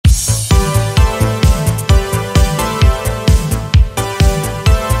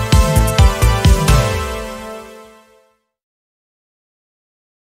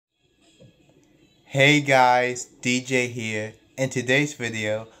Hey guys, DJ here. In today's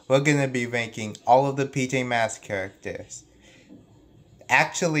video, we're gonna be ranking all of the PJ Masks characters.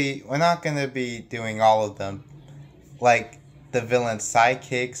 Actually, we're not gonna be doing all of them, like the villain's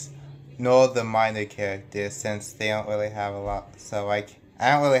sidekicks, nor the minor characters, since they don't really have a lot. So I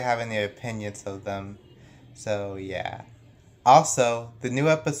don't really have any opinions of them. So yeah. Also, the new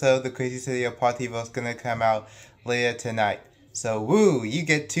episode of the Crazy City of Partyville is gonna come out later tonight. So woo, you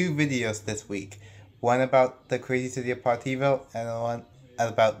get two videos this week. One about the Crazy City of Partyville and one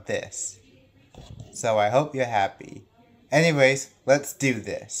about this. So I hope you're happy. Anyways, let's do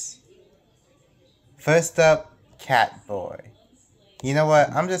this. First up, Catboy. You know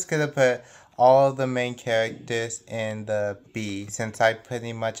what? I'm just gonna put all of the main characters in the B, since I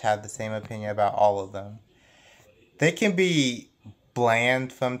pretty much have the same opinion about all of them. They can be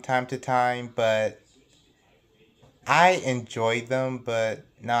bland from time to time, but I enjoy them, but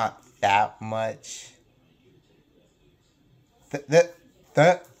not that much. They're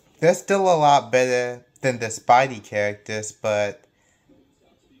still a lot better than the Spidey characters, but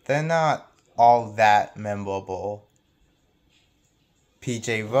they're not all that memorable.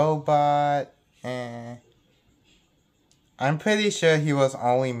 PJ Robot, I'm pretty sure he was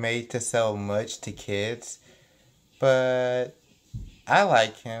only made to sell merch to kids, but I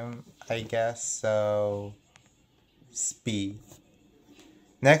like him, I guess, so Speed.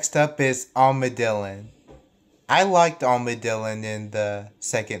 Next up is Armadillon. I liked Armadillon in the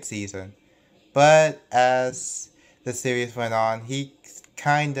second season, but as the series went on, he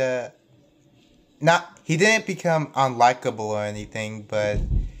didn't become unlikable or anything, but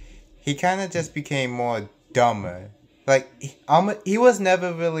he kinda just became more dumber. Like, he was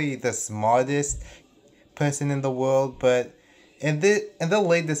never really the smartest person in the world, but in the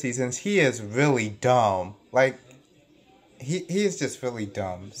later seasons, he is really dumb. Like, he is just really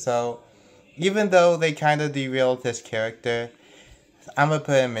dumb. So even though they kind of derailed his character, I'm gonna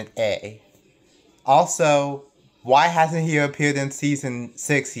put him in A. Also, why hasn't he appeared in season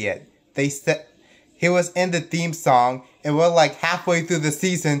 6 yet? They said he was in the theme song, and we're like halfway through the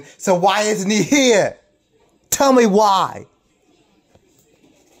season, so why isn't he here? Tell me why!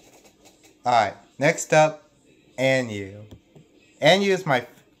 Alright, next up, Anu. Anu is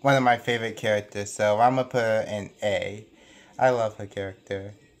one of my favorite characters, so I'm gonna put her in A. I love her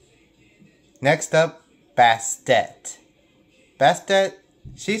character. Next up, Bastet. Bastet,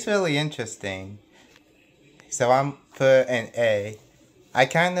 she's really interesting. So I'm put in A. I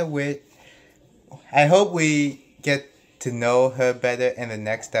hope we get to know her better in the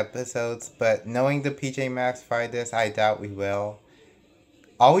next episodes, but knowing the PJ Masks fighters, I doubt we will.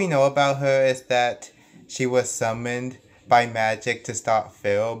 All we know about her is that she was summoned by magic to stop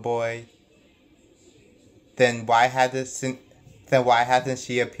Pharaoh Boy. Then why hasn't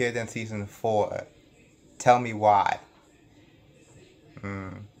she appeared in season 4? Tell me why.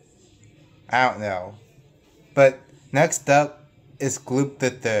 I don't know. But next up is Gloop the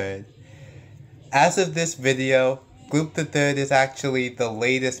Third. As of this video, Gloop the Third is actually the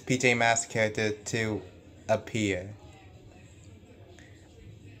latest PJ Masks character to appear.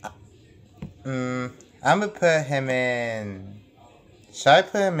 I'm gonna put him in... Should I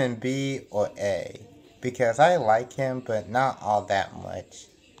put him in B or A? Because I like him, but not all that much.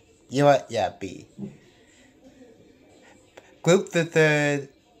 You know what? Yeah, B. Gloop the Third,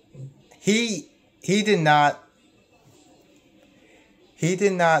 he did not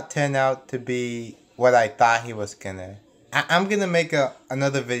turn out to be what I thought he was gonna. I'm gonna make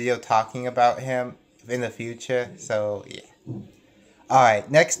another video talking about him in the future, so yeah. Alright,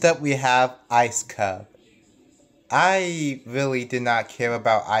 next up we have Ice Cub. I really did not care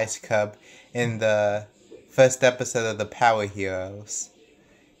about Ice Cub in the first episode of the Power Heroes.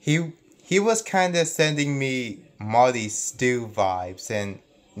 He was kind of sending me Marty Stu vibes, and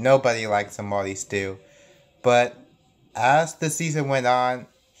nobody likes a Marty Stu. But as the season went on,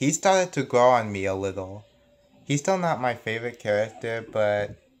 he started to grow on me a little. He's still not my favorite character,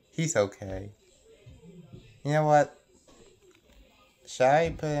 but he's okay. You know what? Should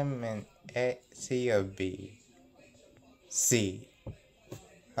I put him in A, C, or B? C.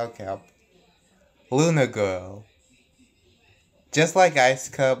 Okay, Luna Girl. Just like Ice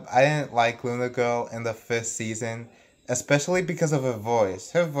Cub, I didn't like Luna Girl in the first season, especially because of her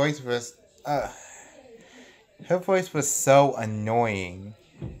voice. Her voice was so annoying.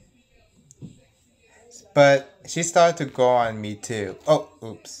 But she started to grow on me too. Oh,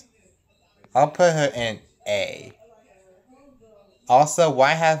 oops. I'll put her in A. Also,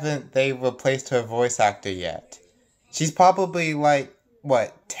 why haven't they replaced her voice actor yet? She's probably like,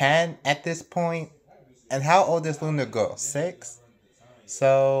 what, 10 at this point? And how old is Luna Girl? 6?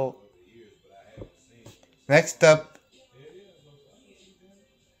 So, Next up,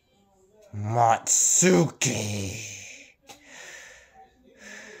 Matsuki.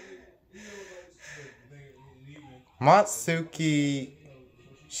 Matsuki,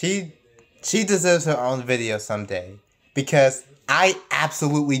 she deserves her own video someday because I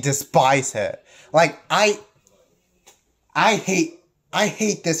absolutely despise her. Like I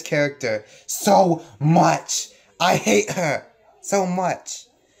hate this character so much. I hate her so much.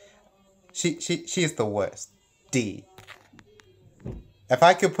 She is the worst. D. If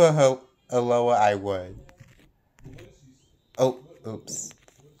I could put her a lower, I would. Oh, oops.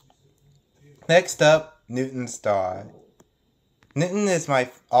 Next up, Newton Star. Newton is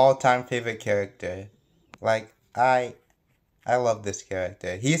my all-time favorite character. Like, I love this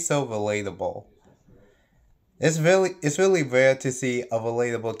character. He's so relatable. It's really rare to see a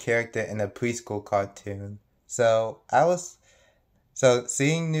relatable character in a preschool cartoon. So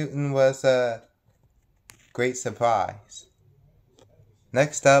seeing Newton was a great surprise.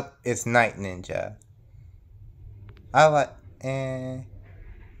 Next up is Night Ninja. I like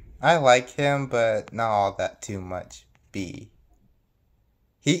him, but not all that too much. B.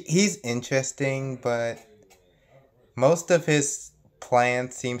 He's interesting, but most of his plan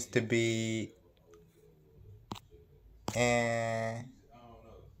seems to be yeah,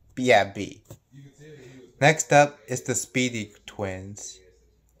 B. Next up is the Speedy Twins.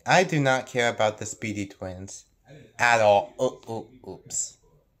 I do not care about the Speedy Twins at all. Oops.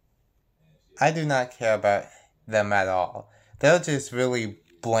 I do not care about them at all. They're just really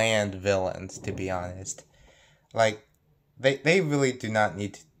bland villains, to be honest. Like, they really did not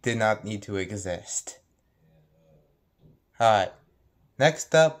need to exist. Alright.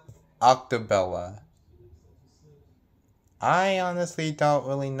 Next up, Octobella. I honestly don't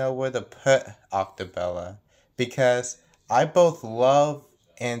really know where to put Octobella because I both love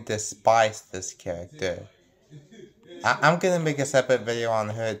and despise this character. I'm gonna make a separate video on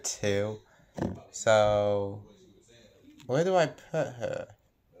her too. So, where do I put her?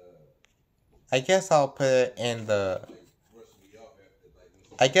 I guess I'll put it in the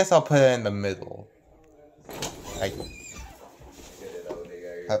middle. Like,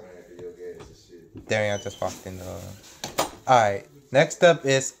 Darian just walked in the room. Alright, next up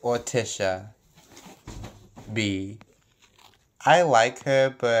is Ortisha. B. I like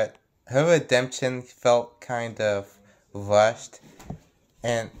her, but her redemption felt kind of rushed.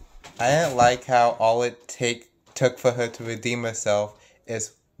 And I didn't like how all it took for her to redeem herself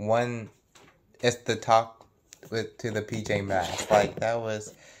is to talk to the PJ Masks. Like, that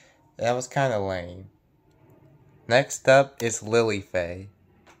was kind of lame. Next up is Lily Faye.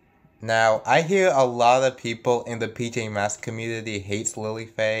 Now, I hear a lot of people in the PJ Masks community hates Lily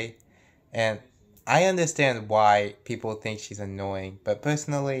Faye, and I understand why people think she's annoying, but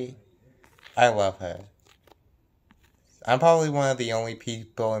personally, I love her. I'm probably one of the only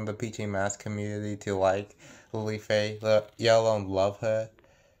people in the PJ Masks community to like Lily Faye, let alone love her.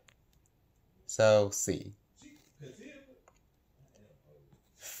 So, C.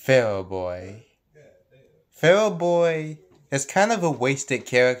 Pharaoh Boy. Pharaoh Boy is kind of a wasted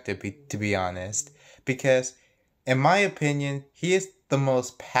character, to be honest, because, in my opinion, he is the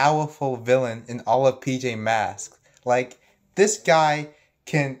most powerful villain in all of PJ Masks. Like, this guy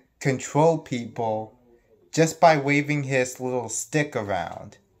can control people just by waving his little stick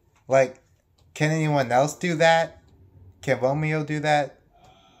around. Like, can anyone else do that? Can Romeo do that?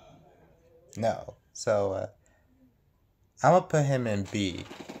 No. So, I'm gonna put him in B.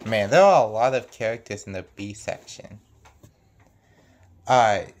 Man, there are a lot of characters in the B section.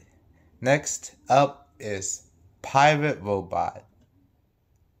 Alright. Next up is Pirate Robot.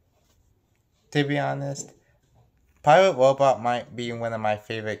 To be honest, Pirate Robot might be one of my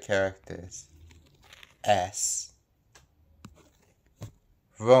favorite characters. S.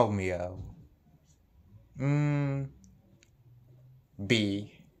 Romeo.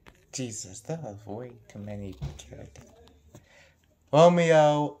 B. Jesus, there are way too many characters.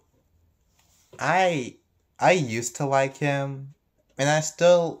 Romeo, I used to like him, and I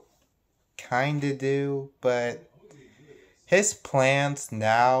still kinda do, but his plans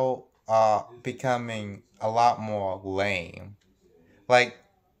now are becoming a lot more lame. Like,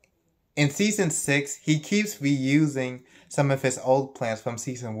 in Season 6, he keeps reusing some of his old plans from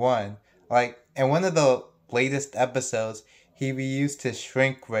Season 1. Like, in one of the latest episodes, he reused his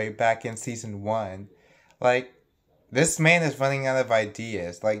shrink ray back in Season 1. Like, this man is running out of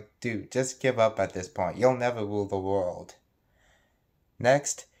ideas. Like, dude, just give up at this point. You'll never rule the world.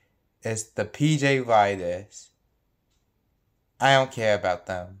 Next is the PJ Riders. I don't care about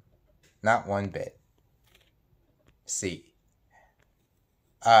them. Not one bit. C.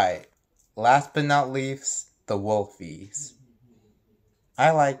 Alright. last but not least, the Wolfies.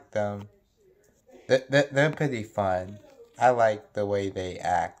 I like them. They're pretty fun. I like the way they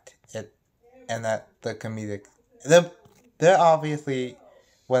act. And that the comedic. They're obviously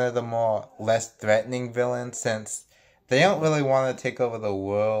one of the more less threatening villains since they don't really want to take over the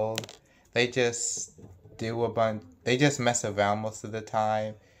world. They just do a bunch. They just mess around most of the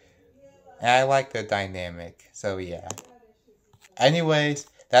time. And I like their dynamic. So yeah. Anyways,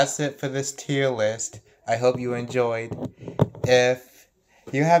 that's it for this tier list. I hope you enjoyed. If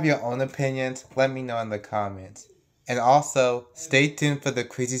you have your own opinions, let me know in the comments. And also, stay tuned for the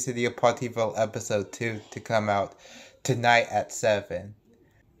Crazy City of Partyville episode 2 to come out tonight at 7.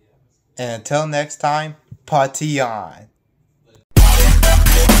 And until next time, party on!